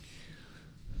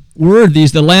Worthy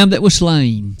is the Lamb that was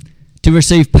slain to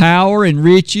receive power and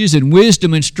riches and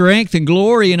wisdom and strength and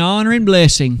glory and honor and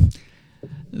blessing.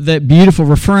 That beautiful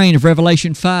refrain of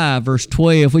Revelation 5, verse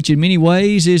 12, which in many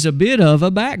ways is a bit of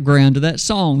a background to that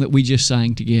song that we just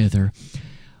sang together.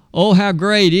 Oh, how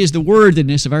great is the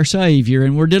worthiness of our Savior,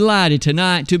 and we're delighted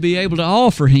tonight to be able to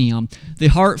offer Him the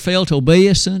heartfelt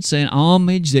obeisance and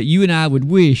homage that you and I would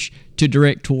wish to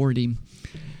direct toward Him.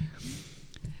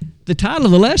 The title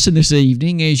of the lesson this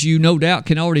evening, as you no doubt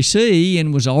can already see,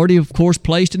 and was already, of course,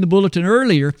 placed in the bulletin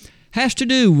earlier, has to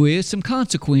do with some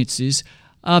consequences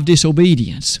of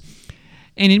disobedience.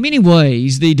 And in many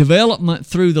ways, the development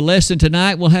through the lesson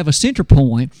tonight will have a center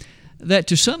point that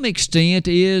to some extent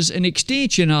is an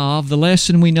extension of the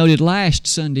lesson we noted last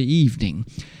Sunday evening.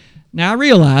 Now, I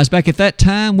realize back at that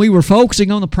time we were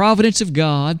focusing on the providence of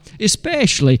God,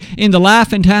 especially in the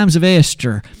life and times of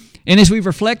Esther. And as we've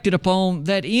reflected upon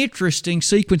that interesting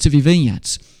sequence of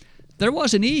events, there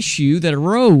was an issue that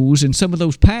arose in some of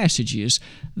those passages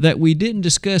that we didn't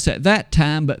discuss at that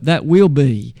time, but that will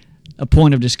be a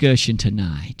point of discussion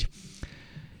tonight.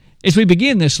 As we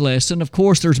begin this lesson, of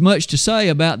course, there's much to say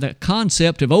about the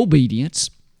concept of obedience.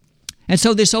 And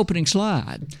so this opening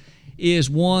slide is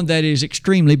one that is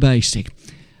extremely basic.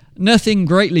 Nothing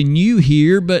greatly new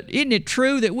here, but isn't it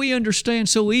true that we understand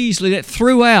so easily that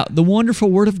throughout the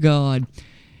wonderful Word of God,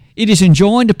 it is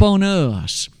enjoined upon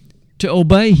us to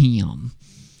obey Him?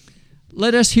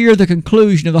 Let us hear the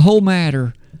conclusion of the whole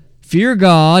matter. Fear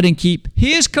God and keep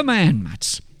His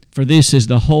commandments, for this is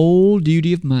the whole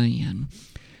duty of man.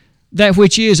 That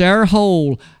which is our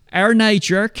whole, our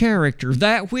nature, our character,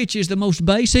 that which is the most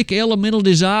basic elemental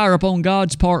desire upon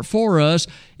God's part for us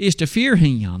is to fear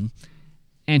Him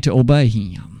and to obey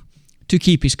Him, to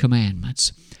keep His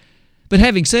commandments. But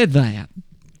having said that,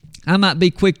 I might be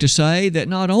quick to say that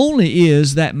not only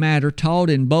is that matter taught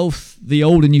in both the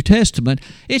Old and New Testament,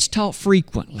 it's taught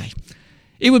frequently.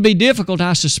 It would be difficult,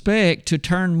 I suspect, to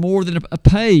turn more than a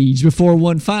page before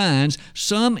one finds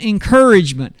some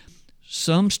encouragement,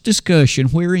 some discussion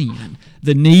wherein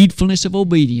the needfulness of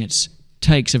obedience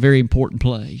takes a very important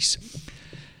place.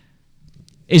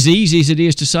 As easy as it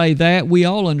is to say that, we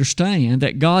all understand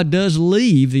that God does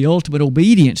leave the ultimate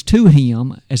obedience to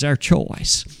Him as our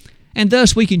choice. And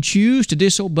thus we can choose to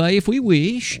disobey if we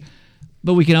wish,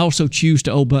 but we can also choose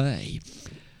to obey.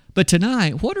 But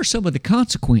tonight, what are some of the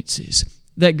consequences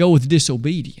that go with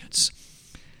disobedience?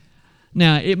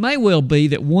 Now, it may well be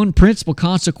that one principal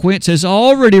consequence has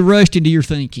already rushed into your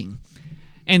thinking.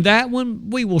 And that one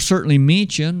we will certainly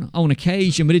mention on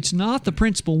occasion, but it's not the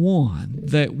principal one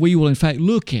that we will in fact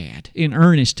look at in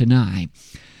earnest tonight.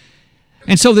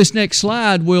 And so this next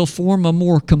slide will form a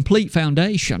more complete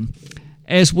foundation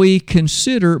as we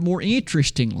consider more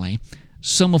interestingly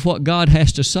some of what God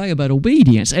has to say about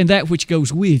obedience and that which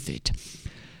goes with it.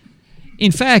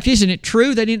 In fact, isn't it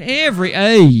true that in every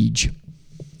age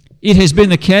it has been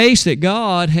the case that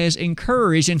God has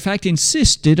encouraged, in fact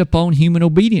insisted upon human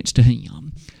obedience to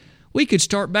Him? We could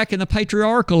start back in the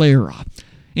patriarchal era.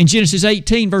 In Genesis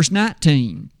 18, verse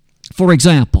 19, for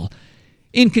example,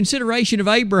 in consideration of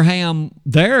Abraham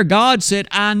there, God said,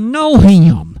 I know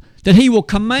him, that he will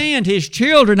command his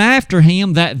children after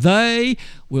him, that they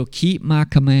will keep my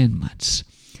commandments.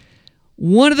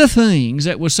 One of the things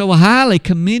that was so highly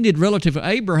commended relative to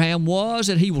Abraham was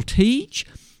that he will teach,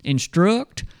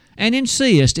 instruct, and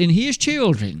insist in his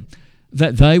children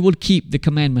that they would keep the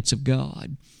commandments of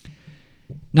God.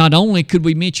 Not only could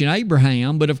we mention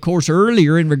Abraham, but of course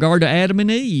earlier in regard to Adam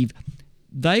and Eve,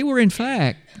 they were in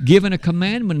fact given a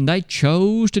commandment and they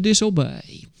chose to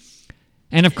disobey.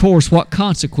 And of course, what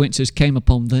consequences came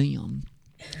upon them?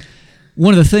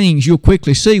 One of the things you'll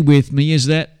quickly see with me is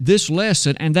that this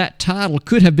lesson and that title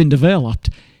could have been developed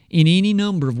in any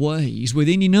number of ways, with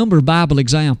any number of Bible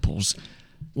examples.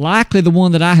 Likely the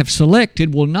one that I have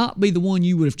selected will not be the one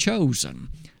you would have chosen,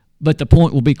 but the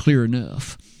point will be clear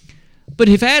enough. But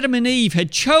if Adam and Eve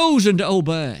had chosen to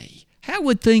obey, how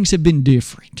would things have been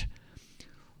different?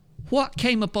 What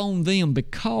came upon them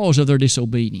because of their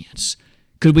disobedience?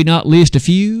 Could we not list a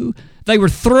few? They were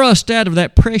thrust out of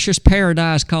that precious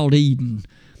paradise called Eden,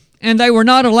 and they were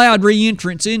not allowed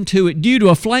re-entrance into it due to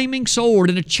a flaming sword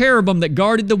and a cherubim that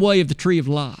guarded the way of the tree of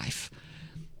life.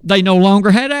 They no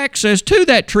longer had access to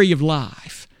that tree of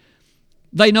life.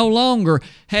 They no longer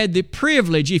had the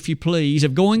privilege, if you please,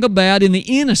 of going about in the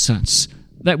innocence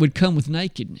that would come with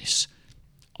nakedness.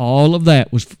 All of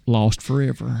that was lost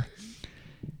forever.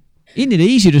 Isn't it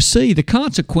easy to see the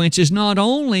consequences not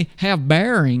only have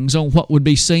bearings on what would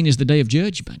be seen as the day of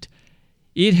judgment,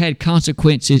 it had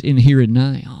consequences in here and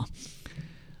now.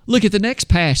 Look at the next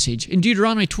passage in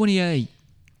Deuteronomy 28.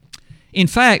 In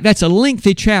fact, that's a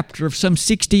lengthy chapter of some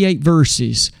 68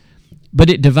 verses, but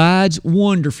it divides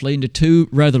wonderfully into two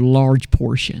rather large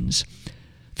portions.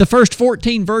 The first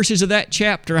 14 verses of that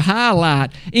chapter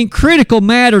highlight, in critical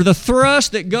matter, the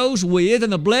thrust that goes with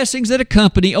and the blessings that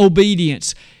accompany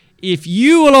obedience. If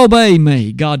you will obey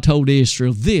me, God told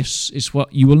Israel, this is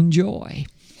what you will enjoy.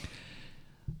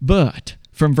 But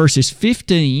from verses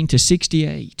 15 to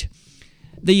 68,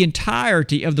 the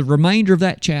entirety of the remainder of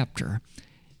that chapter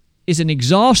is an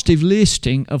exhaustive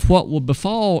listing of what will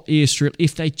befall Israel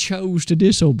if they chose to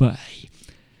disobey.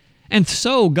 And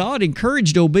so God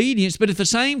encouraged obedience, but at the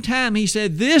same time He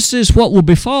said, this is what will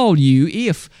befall you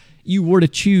if you were to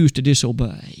choose to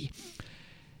disobey.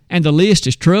 And the list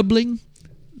is troubling.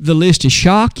 The list is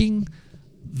shocking.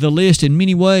 The list in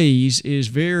many ways is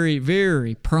very,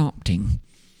 very prompting.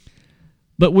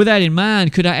 But with that in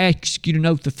mind, could I ask you to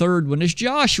note the third one? As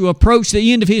Joshua approached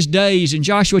the end of his days in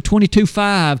Joshua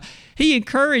 22:5, he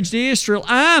encouraged Israel,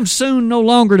 I'm soon no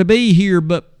longer to be here,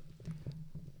 but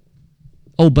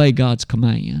obey God's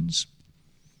commands,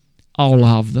 all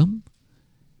of them,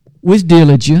 with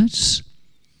diligence.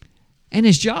 And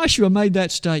as Joshua made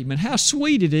that statement, how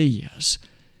sweet it is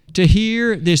to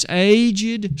hear this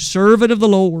aged servant of the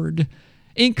Lord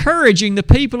encouraging the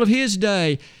people of his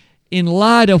day in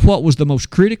light of what was the most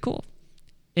critical,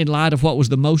 in light of what was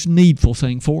the most needful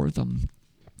thing for them.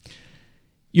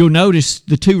 You'll notice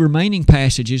the two remaining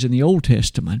passages in the Old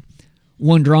Testament,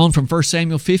 one drawn from 1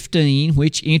 Samuel 15,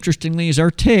 which interestingly is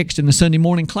our text in the Sunday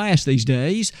morning class these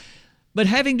days, but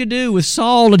having to do with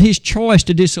Saul and his choice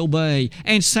to disobey,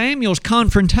 and Samuel's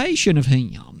confrontation of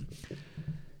him.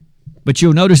 But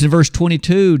you'll notice in verse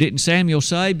 22, didn't Samuel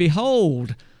say,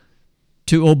 behold,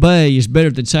 to obey is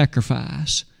better than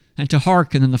sacrifice, and to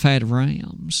hearken than the fat of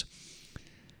rams.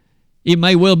 It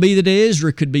may well be that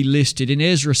Ezra could be listed in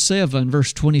Ezra 7,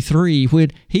 verse 23,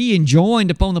 when he enjoined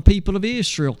upon the people of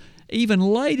Israel, even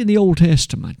late in the Old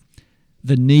Testament,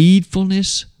 the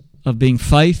needfulness of being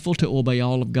faithful to obey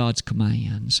all of God's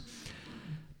commands.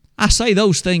 I say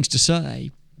those things to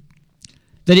say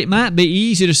that it might be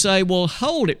easy to say, well,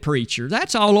 hold it, preacher,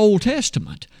 that's all Old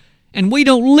Testament. And we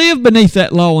don't live beneath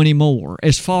that law anymore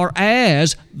as far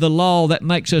as the law that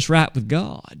makes us right with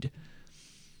God.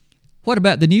 What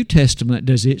about the New Testament?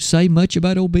 Does it say much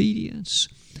about obedience?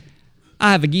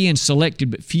 I have again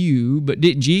selected but few, but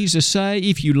didn't Jesus say,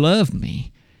 if you love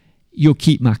me, you'll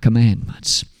keep my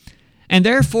commandments? And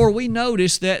therefore we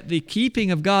notice that the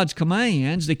keeping of God's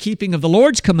commands, the keeping of the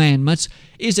Lord's commandments,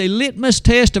 is a litmus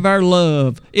test of our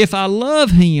love. If I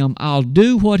love Him, I'll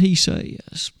do what He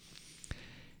says.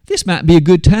 This might be a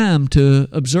good time to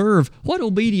observe what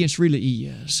obedience really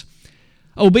is.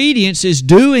 Obedience is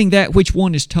doing that which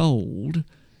one is told,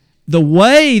 the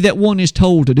way that one is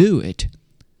told to do it,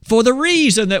 for the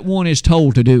reason that one is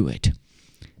told to do it.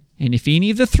 And if any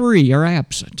of the three are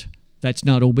absent, that's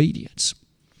not obedience.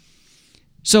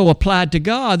 So applied to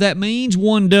God, that means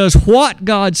one does what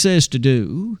God says to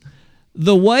do,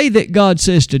 the way that God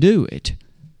says to do it,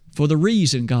 for the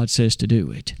reason God says to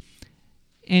do it.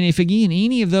 And if, again,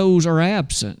 any of those are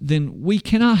absent, then we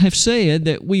cannot have said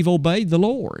that we've obeyed the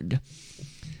Lord.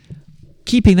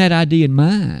 Keeping that idea in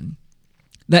mind,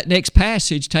 that next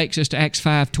passage takes us to Acts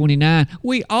 5:29.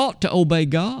 We ought to obey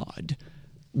God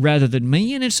rather than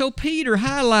men. And so Peter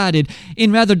highlighted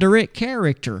in rather direct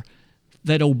character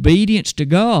that obedience to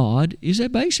God is a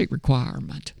basic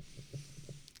requirement,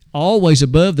 always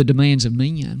above the demands of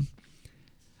men.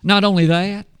 Not only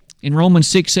that, in Romans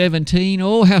 6:17,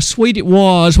 oh, how sweet it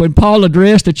was when Paul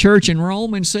addressed the church in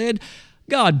Rome and said,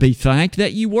 God be thanked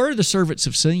that you were the servants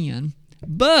of sin,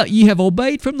 but ye have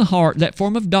obeyed from the heart that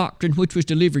form of doctrine which was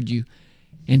delivered you,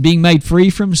 and being made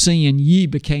free from sin, ye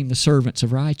became the servants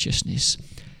of righteousness.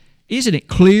 Isn't it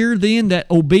clear then that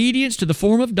obedience to the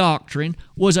form of doctrine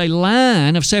was a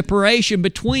line of separation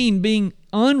between being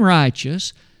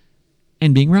unrighteous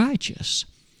and being righteous?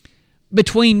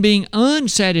 Between being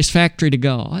unsatisfactory to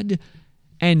God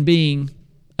and being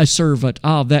a servant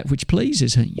of that which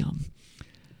pleases Him.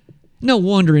 No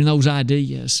wonder in those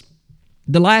ideas.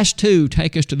 The last two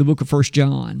take us to the book of 1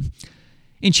 John.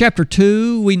 In chapter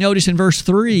 2, we notice in verse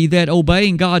 3 that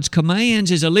obeying God's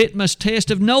commands is a litmus test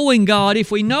of knowing God.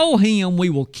 If we know Him, we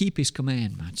will keep His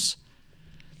commandments.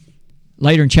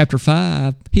 Later in chapter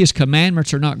 5, His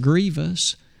commandments are not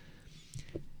grievous.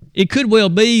 It could well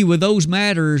be with those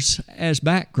matters as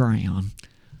background.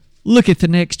 Look at the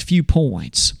next few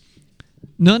points,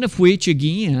 none of which,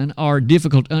 again, are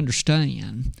difficult to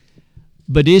understand.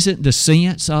 But isn't the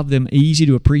sense of them easy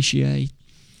to appreciate?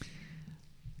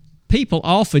 People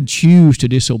often choose to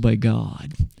disobey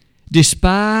God,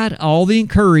 despite all the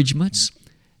encouragements,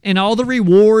 and all the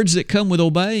rewards that come with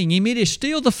obeying Him, it is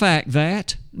still the fact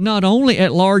that, not only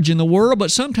at large in the world,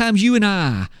 but sometimes you and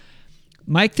I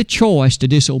make the choice to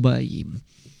disobey Him.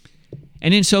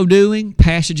 And in so doing,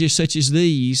 passages such as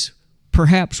these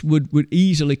perhaps would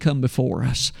easily come before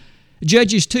us.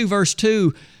 Judges 2 verse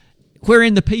 2,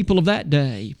 wherein the people of that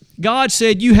day, God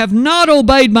said, "You have not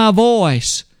obeyed my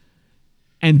voice."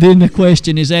 And then the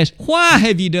question is asked, why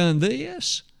have you done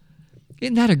this?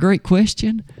 Isn't that a great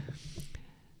question?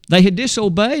 They had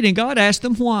disobeyed, and God asked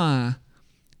them why.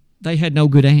 They had no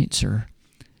good answer.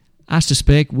 I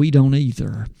suspect we don't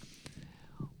either.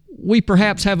 We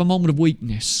perhaps have a moment of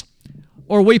weakness,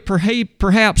 or we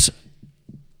perhaps,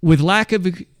 with lack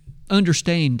of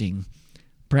understanding,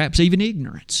 perhaps even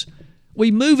ignorance,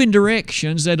 we move in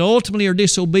directions that ultimately are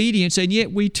disobedience, and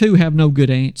yet we too have no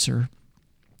good answer.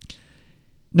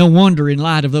 No wonder, in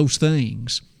light of those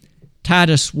things,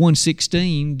 Titus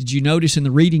 1:16, did you notice in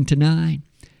the reading tonight,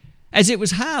 as it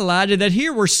was highlighted that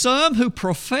here were some who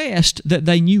professed that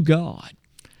they knew God.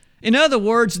 In other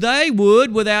words, they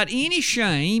would, without any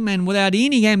shame and without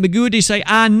any ambiguity, say,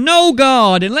 "I know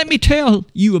God, and let me tell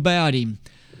you about Him."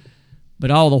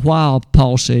 But all the while,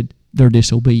 Paul said, they're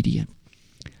disobedient.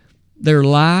 Their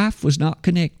life was not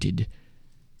connected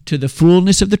to the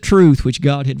fullness of the truth which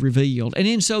God had revealed. And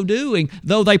in so doing,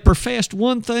 though they professed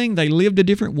one thing, they lived a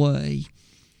different way.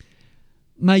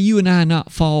 May you and I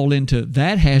not fall into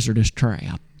that hazardous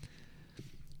trap,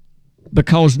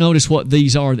 because notice what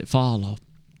these are that follow.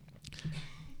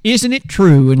 Isn't it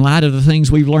true, in light of the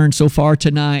things we've learned so far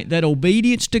tonight, that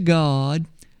obedience to God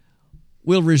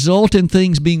will result in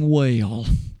things being well?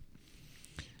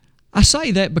 I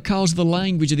say that because the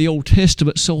language of the Old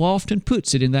Testament so often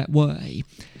puts it in that way.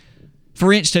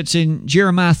 For instance, in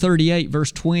Jeremiah 38,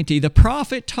 verse 20, the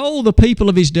prophet told the people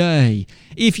of his day,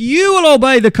 "If you will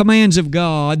obey the commands of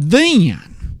God,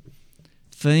 then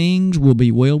things will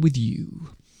be well with you."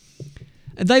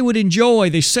 And they would enjoy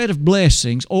the set of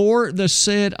blessings, or the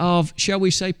set of, shall we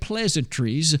say,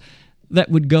 pleasantries that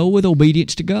would go with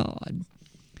obedience to God.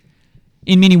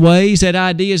 In many ways, that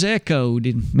idea is echoed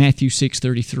in Matthew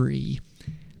 6:33.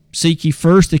 "Seek ye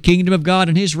first the kingdom of God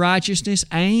and His righteousness,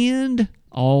 and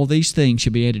all these things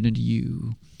shall be added unto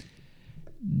you."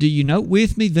 Do you note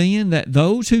with me then that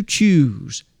those who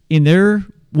choose in their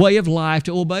way of life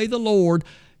to obey the Lord,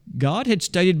 God had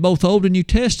stated both Old and New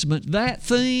Testament that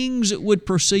things would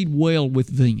proceed well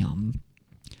with them.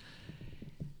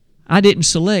 I didn't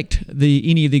select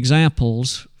any of the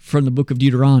examples from the book of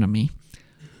Deuteronomy,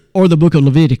 or the book of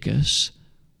Leviticus,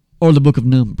 or the book of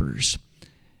Numbers.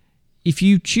 If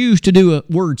you choose to do a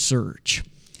word search,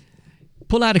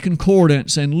 pull out a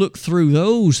concordance and look through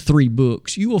those three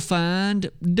books, you will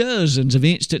find dozens of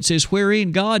instances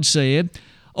wherein God said,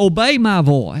 "Obey my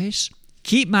voice,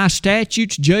 keep my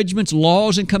statutes, judgments,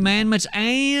 laws, and commandments,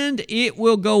 and it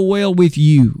will go well with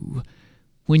you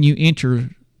when you enter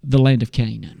the land of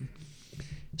Canaan."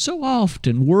 So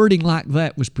often, wording like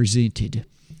that was presented.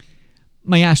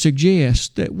 May I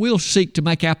suggest that we'll seek to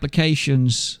make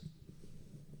applications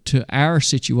to our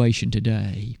situation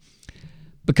today.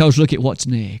 Because look at what's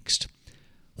next.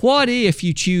 What if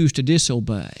you choose to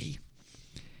disobey?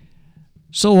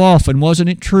 So often, wasn't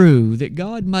it true that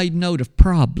God made note of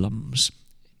problems,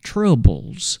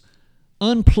 troubles,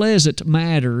 unpleasant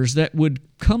matters that would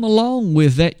come along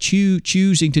with that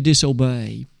choosing to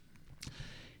disobey?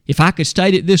 If I could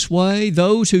state it this way,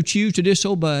 those who choose to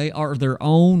disobey are their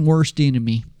own worst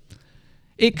enemy.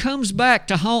 It comes back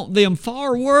to haunt them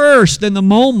far worse than the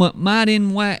moment might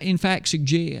in fact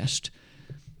suggest.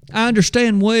 I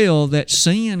understand well that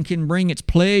sin can bring its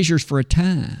pleasures for a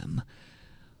time,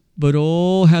 but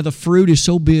oh, how the fruit is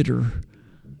so bitter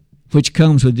which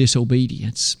comes with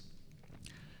disobedience.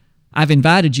 I've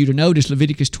invited you to notice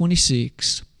Leviticus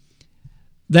 26.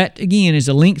 That, again, is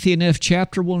a lengthy enough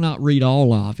chapter. We'll not read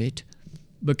all of it.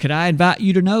 But could I invite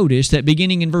you to notice that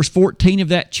beginning in verse 14 of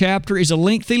that chapter is a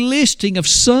lengthy listing of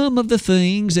some of the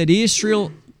things that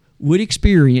Israel would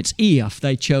experience if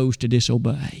they chose to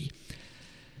disobey.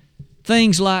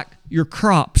 Things like your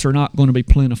crops are not going to be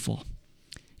plentiful.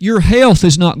 Your health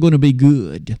is not going to be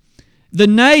good. The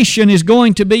nation is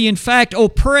going to be, in fact,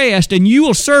 oppressed, and you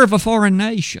will serve a foreign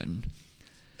nation.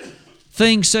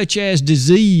 Things such as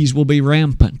disease will be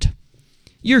rampant.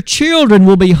 Your children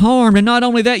will be harmed, and not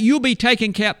only that, you'll be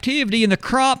taken captivity, and the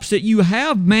crops that you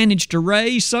have managed to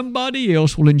raise, somebody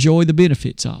else will enjoy the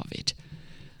benefits of it.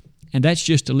 And that's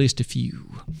just to list a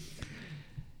few.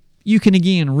 You can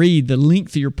again read the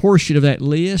lengthier portion of that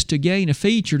list to gain a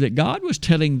feature that God was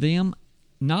telling them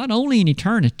not only in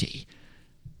eternity,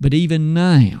 but even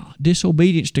now.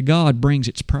 Disobedience to God brings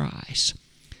its price.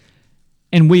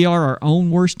 And we are our own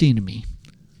worst enemy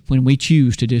when we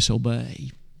choose to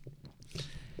disobey.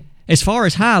 As far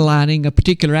as highlighting a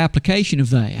particular application of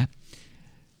that,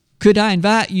 could I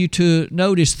invite you to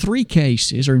notice 3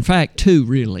 cases, or in fact 2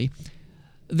 really,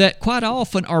 that quite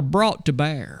often are brought to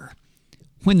bear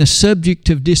when the subject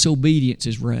of disobedience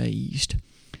is raised.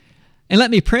 And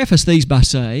let me preface these by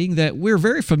saying that we're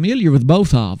very familiar with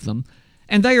both of them,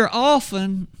 and they are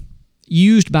often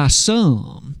used by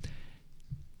some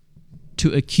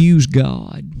to accuse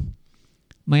God.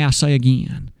 May I say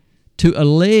again, to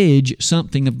allege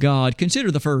something of God.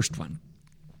 Consider the first one.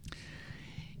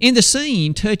 In the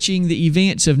scene touching the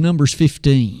events of Numbers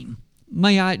 15,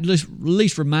 may I at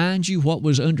least remind you what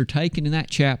was undertaken in that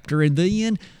chapter, and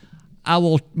then I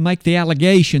will make the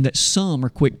allegation that some are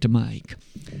quick to make.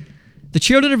 The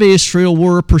children of Israel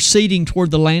were proceeding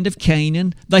toward the land of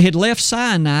Canaan. They had left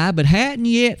Sinai, but hadn't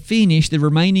yet finished the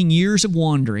remaining years of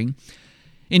wandering.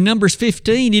 In Numbers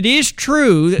 15, it is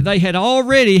true that they had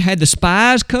already had the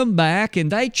spies come back,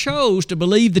 and they chose to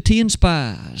believe the 10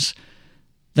 spies.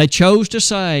 They chose to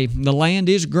say, the land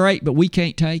is great, but we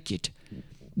can't take it.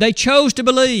 They chose to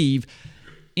believe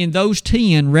in those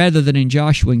 10 rather than in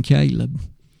Joshua and Caleb.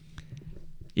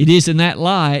 It is in that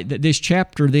light that this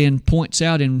chapter then points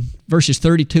out in verses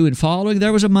 32 and following,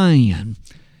 there was a man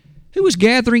who was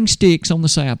gathering sticks on the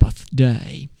Sabbath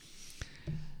day.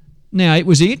 Now, it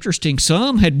was interesting.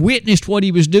 Some had witnessed what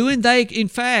he was doing. They, in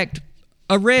fact,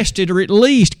 arrested or at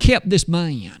least kept this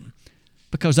man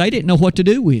because they didn't know what to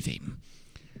do with him.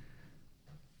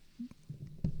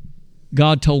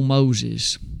 God told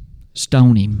Moses,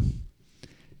 stone him.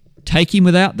 Take him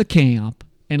without the camp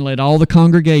and let all the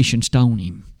congregation stone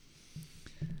him.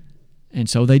 And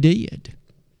so they did.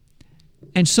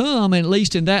 And some, at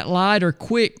least in that light, are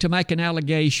quick to make an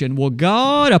allegation. Well,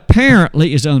 God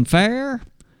apparently is unfair.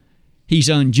 He's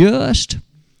unjust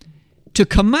to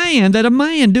command that a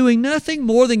man doing nothing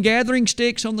more than gathering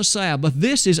sticks on the Sabbath,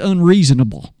 this is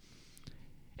unreasonable.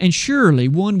 And surely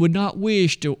one would not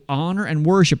wish to honor and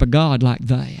worship a God like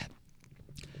that.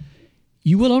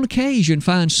 You will on occasion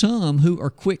find some who are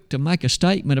quick to make a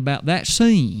statement about that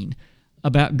scene,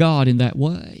 about God in that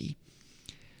way.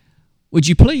 Would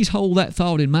you please hold that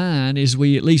thought in mind as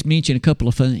we at least mention a couple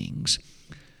of things?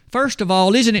 First of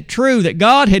all, isn't it true that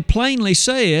God had plainly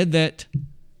said that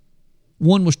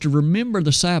one was to remember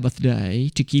the Sabbath day,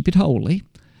 to keep it holy,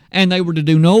 and they were to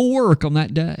do no work on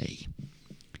that day?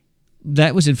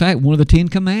 That was, in fact, one of the 10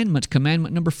 commandments,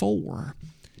 commandment number 4.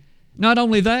 Not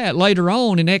only that, later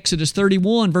on in Exodus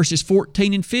 31, verses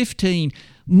 14 and 15,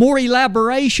 more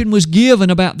elaboration was given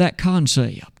about that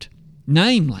concept.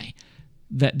 Namely,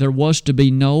 that there was to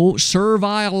be no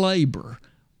servile labor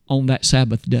on that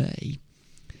Sabbath day.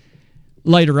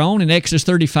 Later on in Exodus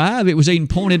 35, it was even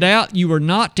pointed out you were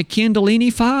not to kindle any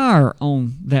fire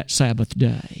on that Sabbath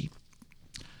day.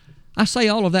 I say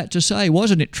all of that to say,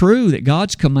 wasn't it true that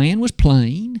God's command was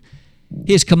plain?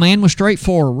 His command was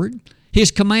straightforward.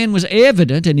 His command was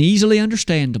evident and easily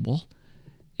understandable.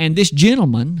 And this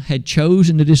gentleman had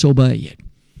chosen to disobey it.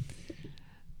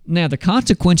 Now, the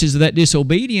consequences of that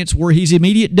disobedience were his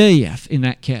immediate death in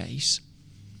that case.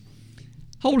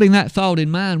 Holding that thought in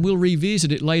mind, we'll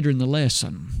revisit it later in the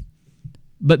lesson.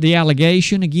 But the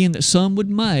allegation, again, that some would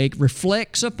make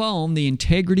reflects upon the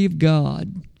integrity of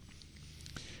God.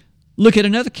 Look at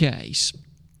another case,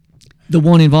 the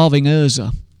one involving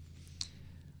Uzzah.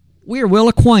 We are well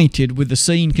acquainted with the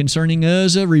scene concerning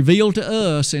Uzzah revealed to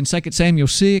us in 2 Samuel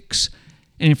 6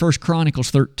 and in 1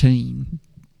 Chronicles 13.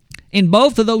 In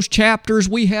both of those chapters,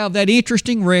 we have that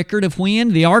interesting record of when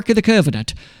the Ark of the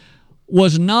Covenant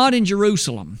was not in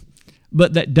Jerusalem,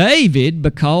 but that David,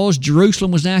 because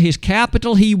Jerusalem was now his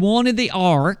capital, he wanted the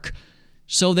Ark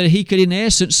so that he could, in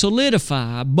essence,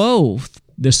 solidify both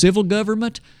the civil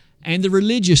government and the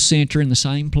religious center in the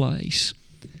same place.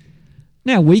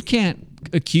 Now, we can't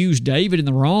accuse David in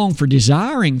the wrong for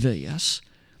desiring this,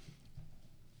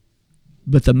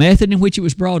 but the method in which it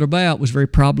was brought about was very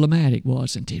problematic,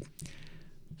 wasn't it?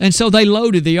 And so they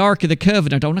loaded the Ark of the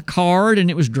Covenant on a cart,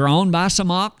 and it was drawn by some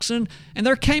oxen. And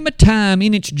there came a time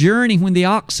in its journey when the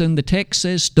oxen, the text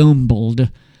says,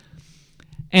 stumbled.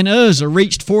 And Uzzah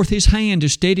reached forth his hand to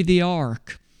steady the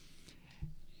ark.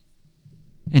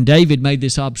 And David made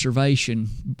this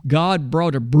observation. God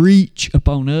brought a breach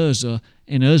upon Uzzah,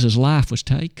 and Uzzah's life was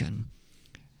taken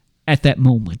at that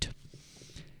moment.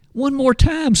 One more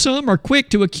time, some are quick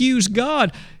to accuse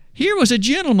God. Here was a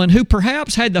gentleman who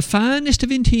perhaps had the finest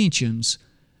of intentions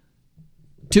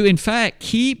to, in fact,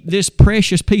 keep this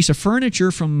precious piece of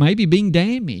furniture from maybe being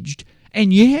damaged.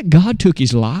 And yet God took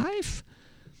his life?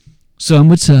 Some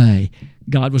would say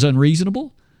God was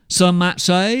unreasonable. Some might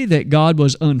say that God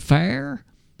was unfair.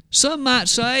 Some might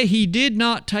say He did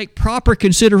not take proper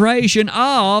consideration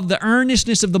of the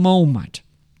earnestness of the moment.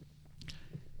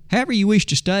 However you wish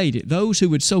to state it, those who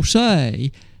would so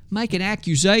say make an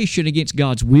accusation against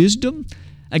God's wisdom,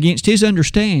 against His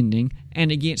understanding,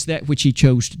 and against that which He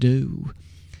chose to do.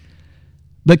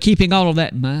 But keeping all of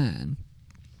that in mind,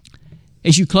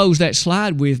 as you close that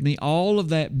slide with me, all of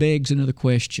that begs another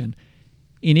question.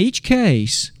 In each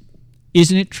case,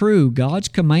 isn't it true God's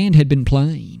command had been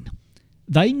plain?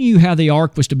 They knew how the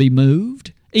ark was to be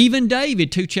moved. Even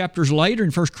David, 2 chapters later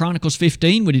in 1 Chronicles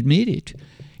 15, would admit it.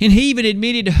 And he even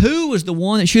admitted who was the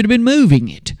one that should have been moving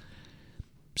it.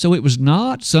 So it was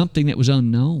not something that was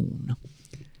unknown.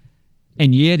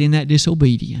 And yet, in that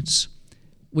disobedience,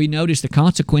 we notice the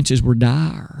consequences were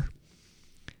dire.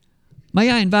 May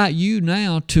I invite you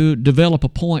now to develop a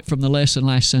point from the lesson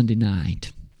last Sunday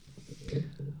night.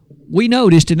 We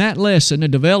noticed in that lesson a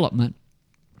development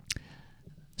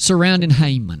surrounding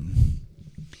Haman.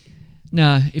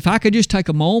 Now, if I could just take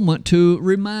a moment to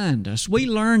remind us, we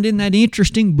learned in that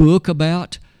interesting book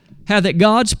about how that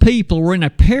God's people were in a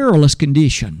perilous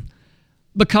condition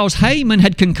because Haman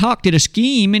had concocted a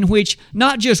scheme in which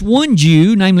not just one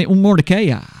Jew, namely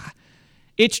Mordecai.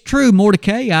 It's true,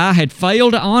 Mordecai had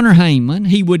failed to honor Haman.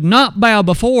 He would not bow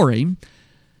before him.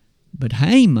 But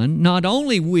Haman not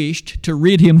only wished to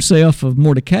rid himself of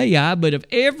Mordecai, but of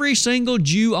every single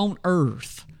Jew on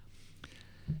earth.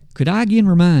 Could I again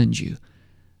remind you,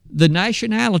 the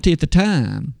nationality at the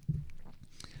time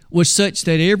was such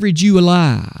that every Jew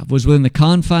alive was within the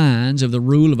confines of the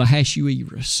rule of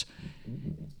Ahasuerus.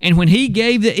 And when he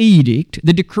gave the edict,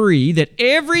 the decree, that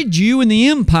every Jew in the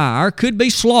empire could be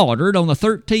slaughtered on the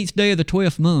 13th day of the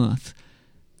 12th month,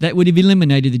 that would have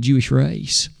eliminated the Jewish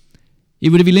race. It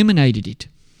would have eliminated it.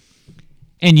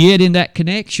 And yet in that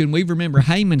connection, we remember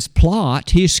Haman's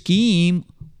plot, his scheme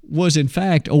was in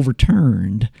fact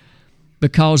overturned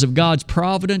because of God's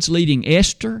providence leading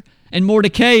Esther and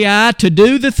Mordecai to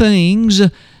do the things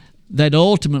that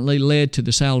ultimately led to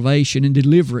the salvation and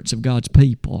deliverance of God's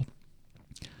people.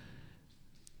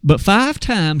 But 5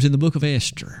 times in the book of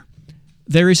Esther,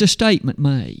 there is a statement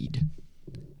made.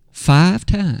 5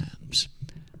 times.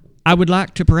 I would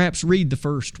like to perhaps read the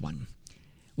first one.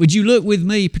 Would you look with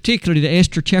me particularly to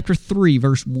Esther chapter 3,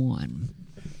 verse 1?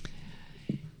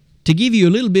 To give you a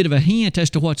little bit of a hint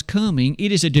as to what's coming,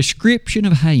 it is a description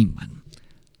of Haman.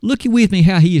 Look with me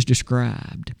how he is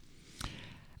described.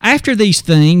 After these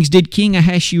things did King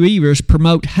Ahasuerus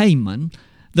promote Haman,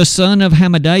 the son of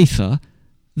Hammedatha,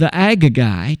 the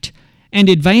Agagite, and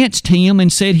advanced him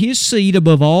and set his seat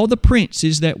above all the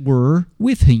princes that were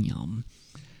with him.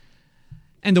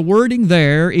 And the wording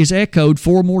there is echoed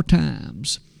 4 more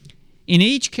times. In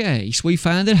each case, we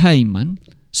find that Haman,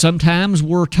 sometimes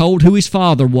we're told who his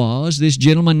father was, this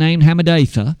gentleman named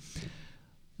Hammedatha,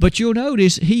 but you'll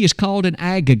notice he is called an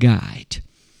Agagite.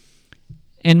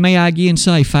 And may I again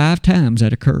say 5 times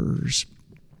that occurs.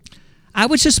 I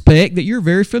would suspect that you're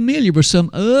very familiar with some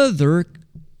other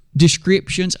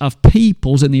descriptions of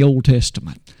peoples in the Old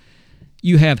Testament.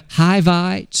 You have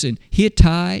Hivites and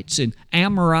Hittites and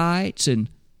Amorites and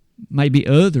maybe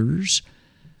others,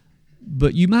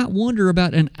 but you might wonder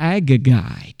about an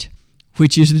Agagite,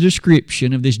 which is the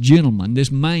description of this gentleman,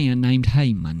 this man named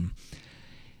Haman.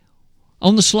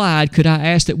 On the slide, could I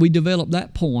ask that we develop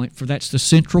that point, for that's the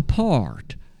central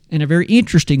part, and a very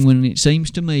interesting one, it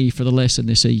seems to me, for the lesson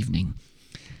this evening.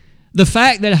 The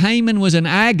fact that Haman was an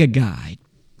Agagite,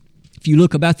 if you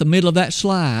look about the middle of that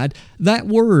slide, that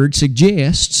word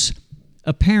suggests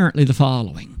apparently the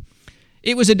following.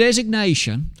 It was a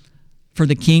designation for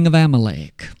the king of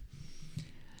Amalek.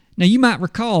 Now you might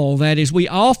recall that as we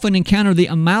often encounter the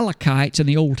Amalekites in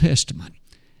the Old Testament,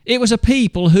 it was a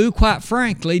people who, quite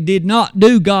frankly, did not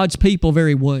do God's people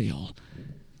very well.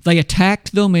 They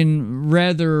attacked them in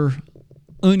rather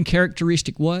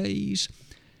uncharacteristic ways.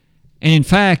 And in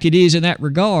fact, it is in that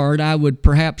regard I would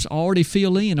perhaps already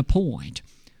fill in a point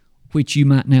which you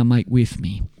might now make with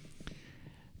me.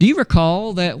 Do you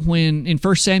recall that when in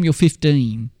 1 Samuel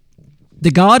 15, the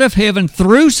God of heaven,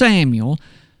 through Samuel,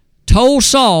 told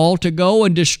Saul to go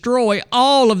and destroy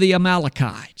all of the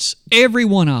Amalekites, every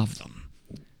one of them,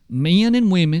 men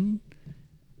and women,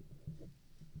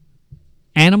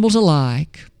 animals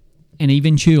alike, and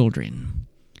even children.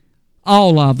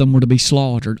 All of them were to be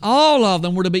slaughtered. All of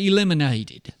them were to be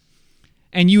eliminated.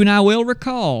 And you and I will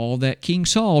recall that King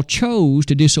Saul chose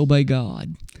to disobey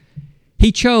God.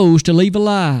 He chose to leave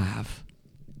alive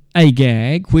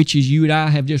Agag, which, as you and I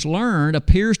have just learned,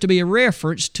 appears to be a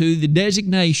reference to the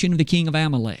designation of the king of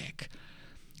Amalek.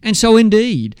 And so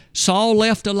indeed, Saul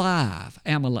left alive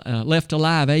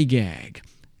Agag,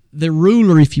 the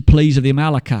ruler, if you please, of the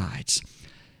Amalekites.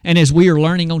 And as we are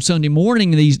learning on Sunday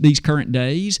morning these current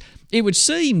days, it would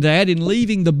seem that in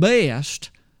leaving the best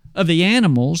of the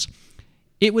animals,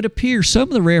 it would appear some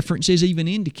of the references even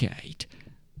indicate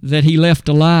that he left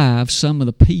alive some of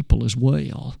the people as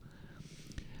well.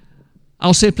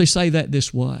 I'll simply say that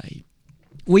this way.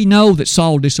 We know that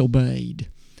Saul disobeyed.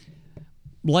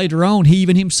 Later on, he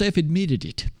even himself admitted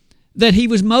it, that he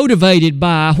was motivated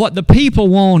by what the people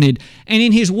wanted, and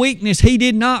in his weakness, he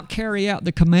did not carry out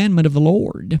the commandment of the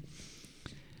Lord.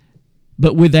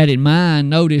 But with that in mind,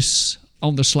 notice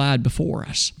on the slide before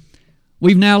us,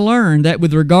 we've now learned that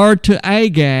with regard to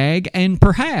Agag, and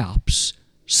perhaps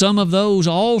some of those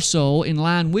also in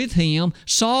line with him,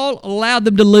 Saul allowed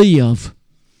them to live.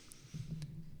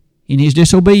 In his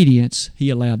disobedience, he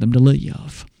allowed them to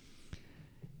live.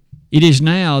 It is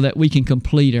now that we can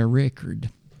complete our record.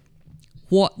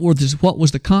 What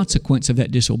was the consequence of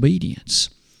that disobedience?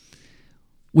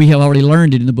 We have already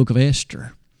learned it in the book of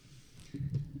Esther.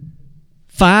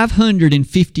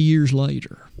 550 years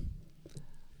later,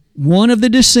 one of the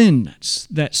descendants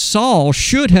that Saul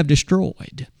should have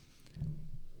destroyed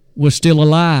was still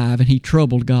alive, and he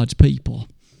troubled God's people.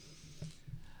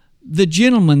 The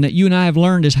gentleman that you and I have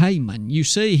learned as Haman, you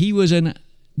see, he was a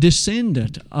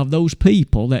descendant of those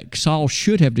people that Saul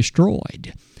should have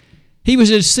destroyed. He was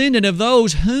a descendant of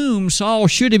those whom Saul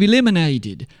should have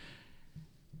eliminated.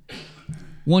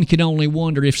 One can only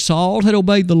wonder, if Saul had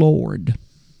obeyed the Lord,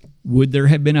 would there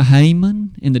have been a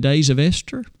Haman in the days of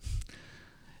Esther?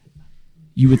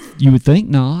 You would think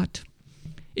not.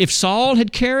 If Saul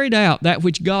had carried out that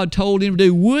which God told him to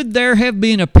do, would there have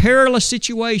been a perilous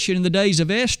situation in the days of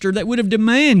Esther that would have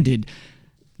demanded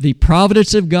the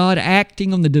providence of God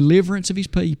acting on the deliverance of his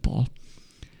people?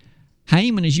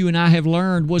 Haman, as you and I have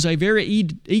learned, was a very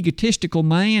egotistical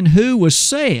man who was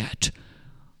set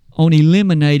on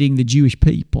eliminating the Jewish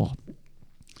people.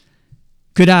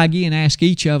 Could I again ask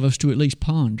each of us to at least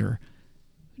ponder,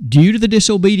 due to the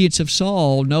disobedience of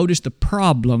Saul, notice the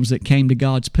problems that came to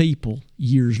God's people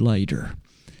years later.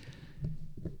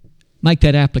 Make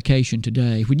that application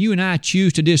today. When you and I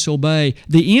choose to disobey,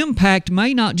 the impact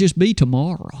may not just be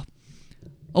tomorrow.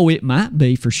 Oh, it might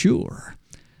be for sure.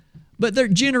 But their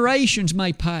generations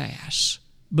may pass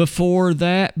before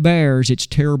that bears its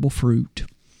terrible fruit.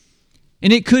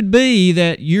 And it could be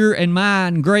that your and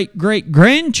mine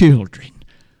great-great-grandchildren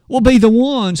will be the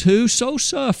ones who so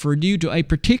suffer due to a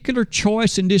particular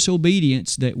choice and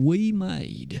disobedience that we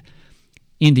made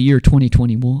in the year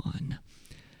 2021.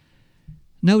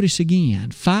 Notice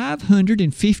again,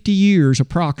 550 years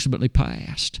approximately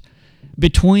passed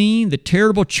between the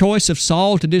terrible choice of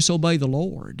Saul to disobey the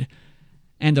Lord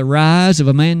and the rise of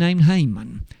a man named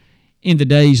Haman in the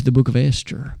days of the book of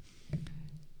Esther.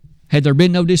 Had there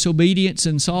been no disobedience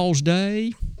in Saul's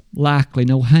day, likely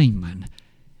no Haman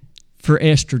for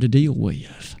Esther to deal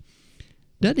with.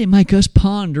 Doesn't it make us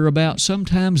ponder about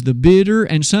sometimes the bitter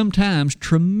and sometimes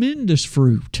tremendous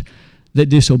fruit that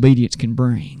disobedience can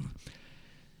bring?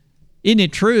 Isn't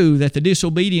it true that the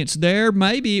disobedience there,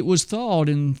 maybe it was thought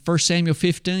in 1 Samuel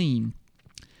 15,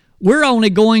 we're only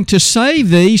going to save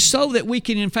these so that we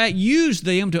can in fact use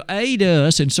them to aid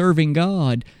us in serving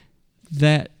God.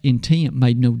 That intent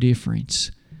made no difference.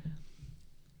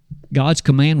 God's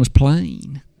command was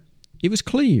plain. It was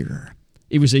clear.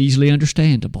 It was easily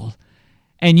understandable.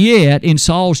 And yet, in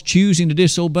Saul's choosing to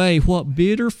disobey, what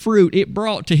bitter fruit it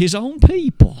brought to his own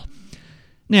people.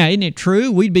 Now, isn't it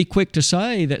true? We'd be quick to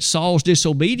say that Saul's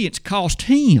disobedience cost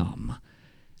him.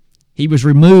 He was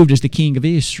removed as the king of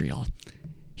Israel.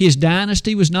 His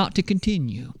dynasty was not to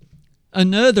continue.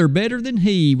 Another better than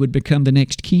he would become the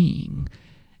next king.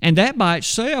 And that by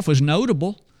itself was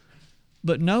notable.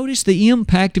 But notice the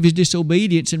impact of his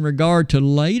disobedience in regard to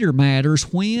later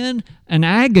matters when an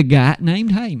Agagite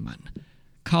named Haman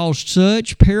caused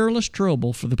such perilous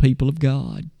trouble for the people of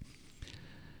God.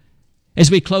 As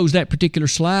we close that particular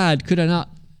slide, could I not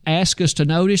ask us to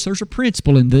notice there's a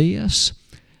principle in this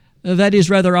that is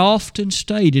rather often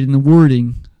stated in the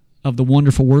wording of the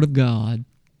wonderful Word of God.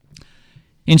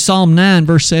 In Psalm 9,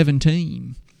 verse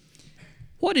 17,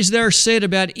 what is there said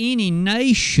about any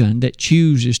nation that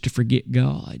chooses to forget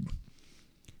God?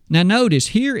 Now notice,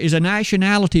 here is a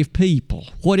nationality of people,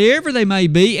 whatever they may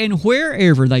be and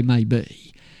wherever they may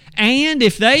be. And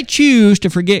if they choose to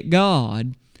forget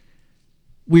God,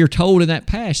 we are told in that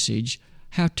passage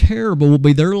how terrible will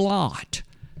be their lot.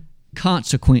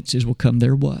 Consequences will come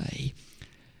their way.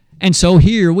 And so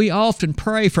here we often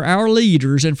pray for our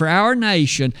leaders and for our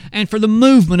nation and for the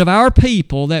movement of our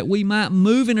people, that we might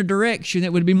move in a direction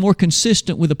that would be more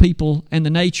consistent with the people and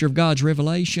the nature of God's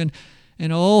revelation.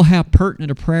 And oh, how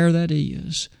pertinent a prayer that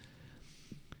is.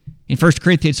 In 1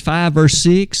 Corinthians 5, verse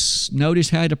 6, notice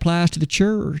how it applies to the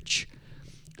church.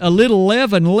 A little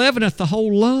leaven leaveneth the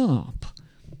whole lump.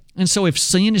 And so if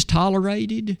sin is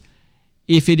tolerated,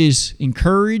 if it is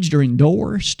encouraged or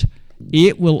endorsed,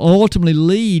 it will ultimately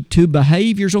lead to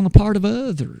behaviors on the part of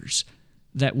others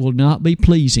that will not be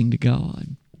pleasing to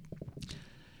God.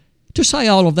 To say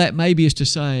all of that maybe is to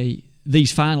say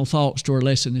these final thoughts to our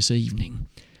lesson this evening.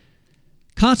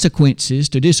 Consequences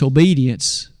to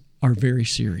disobedience are very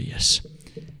serious.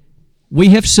 We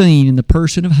have seen in the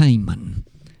person of Haman,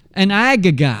 an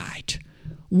Agagite,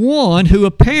 one who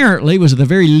apparently was of the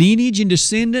very lineage and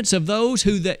descendants of those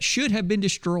who that should have been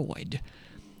destroyed.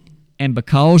 And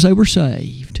because they were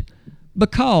saved,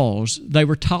 because they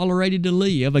were tolerated to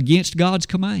live against God's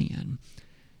command,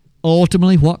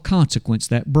 ultimately what consequence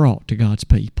that brought to God's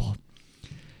people.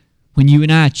 When you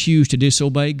and I choose to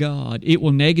disobey God, it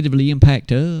will negatively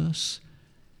impact us.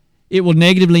 It will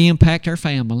negatively impact our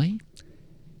family.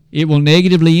 It will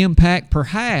negatively impact,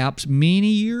 perhaps many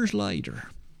years later,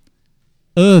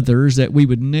 others that we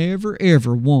would never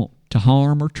ever want to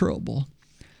harm or trouble.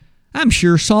 I'm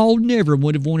sure Saul never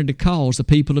would have wanted to cause the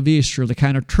people of Israel the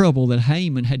kind of trouble that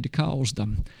Haman had to cause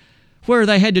them, where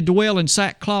they had to dwell in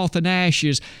sackcloth and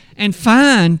ashes and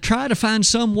try to find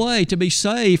some way to be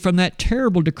saved from that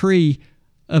terrible decree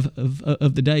of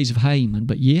the days of Haman.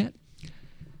 But yet,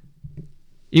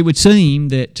 it would seem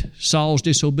that Saul's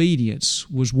disobedience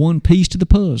was one piece to the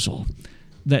puzzle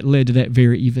that led to that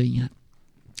very event.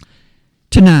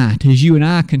 Tonight, as you and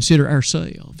I consider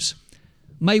ourselves,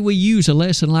 may we use a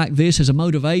lesson like this as a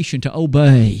motivation to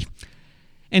obey.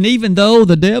 And even though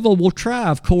the devil will try,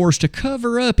 of course, to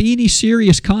cover up any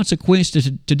serious consequences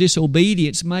to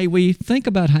disobedience, may we think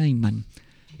about Haman,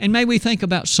 and may we think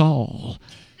about Saul,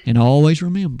 and always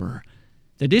remember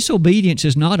that disobedience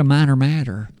is not a minor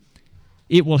matter.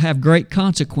 It will have great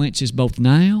consequences both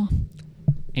now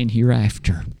and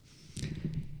hereafter.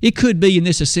 It could be in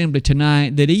this assembly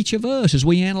tonight that each of us, as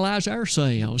we analyze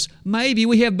ourselves, maybe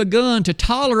we have begun to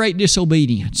tolerate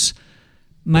disobedience.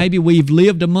 Maybe we've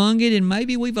lived among it, and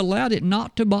maybe we've allowed it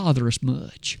not to bother us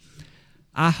much.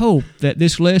 I hope that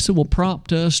this lesson will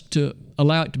prompt us to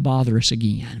allow it to bother us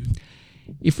again.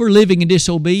 If we're living in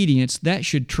disobedience, that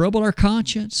should trouble our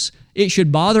conscience. It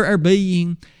should bother our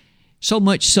being, so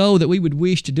much so that we would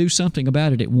wish to do something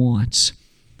about it at once.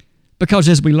 Because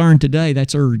as we learned today,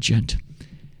 that's urgent.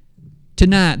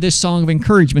 Tonight, this song of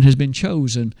encouragement has been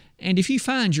chosen, and if you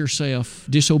find yourself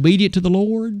disobedient to the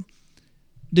Lord,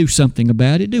 do something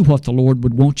about it. Do what the Lord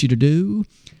would want you to do.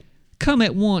 Come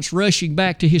at once rushing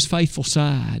back to His faithful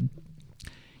side.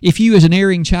 If you as an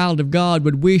erring child of God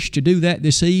would wish to do that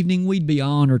this evening, we'd be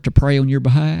honored to pray on your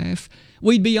behalf.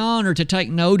 We'd be honored to take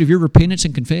note of your repentance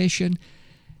and confession.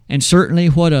 And certainly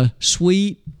what a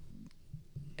sweet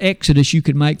exodus you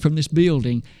could make from this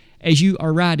building as you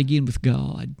are right again with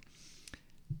God.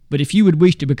 But if you would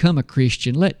wish to become a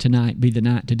Christian, let tonight be the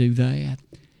night to do that.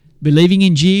 Believing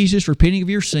in Jesus, repenting of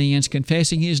your sins,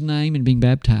 confessing His name, and being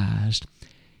baptized.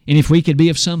 And if we could be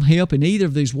of some help in either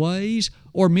of these ways,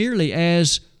 or merely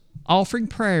as offering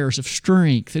prayers of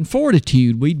strength and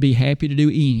fortitude, we'd be happy to do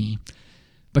any.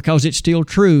 Because it's still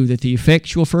true that the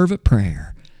effectual fervent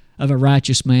prayer of a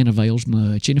righteous man avails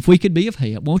much. And if we could be of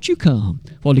help, won't you come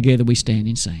while together we stand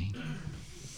and sing?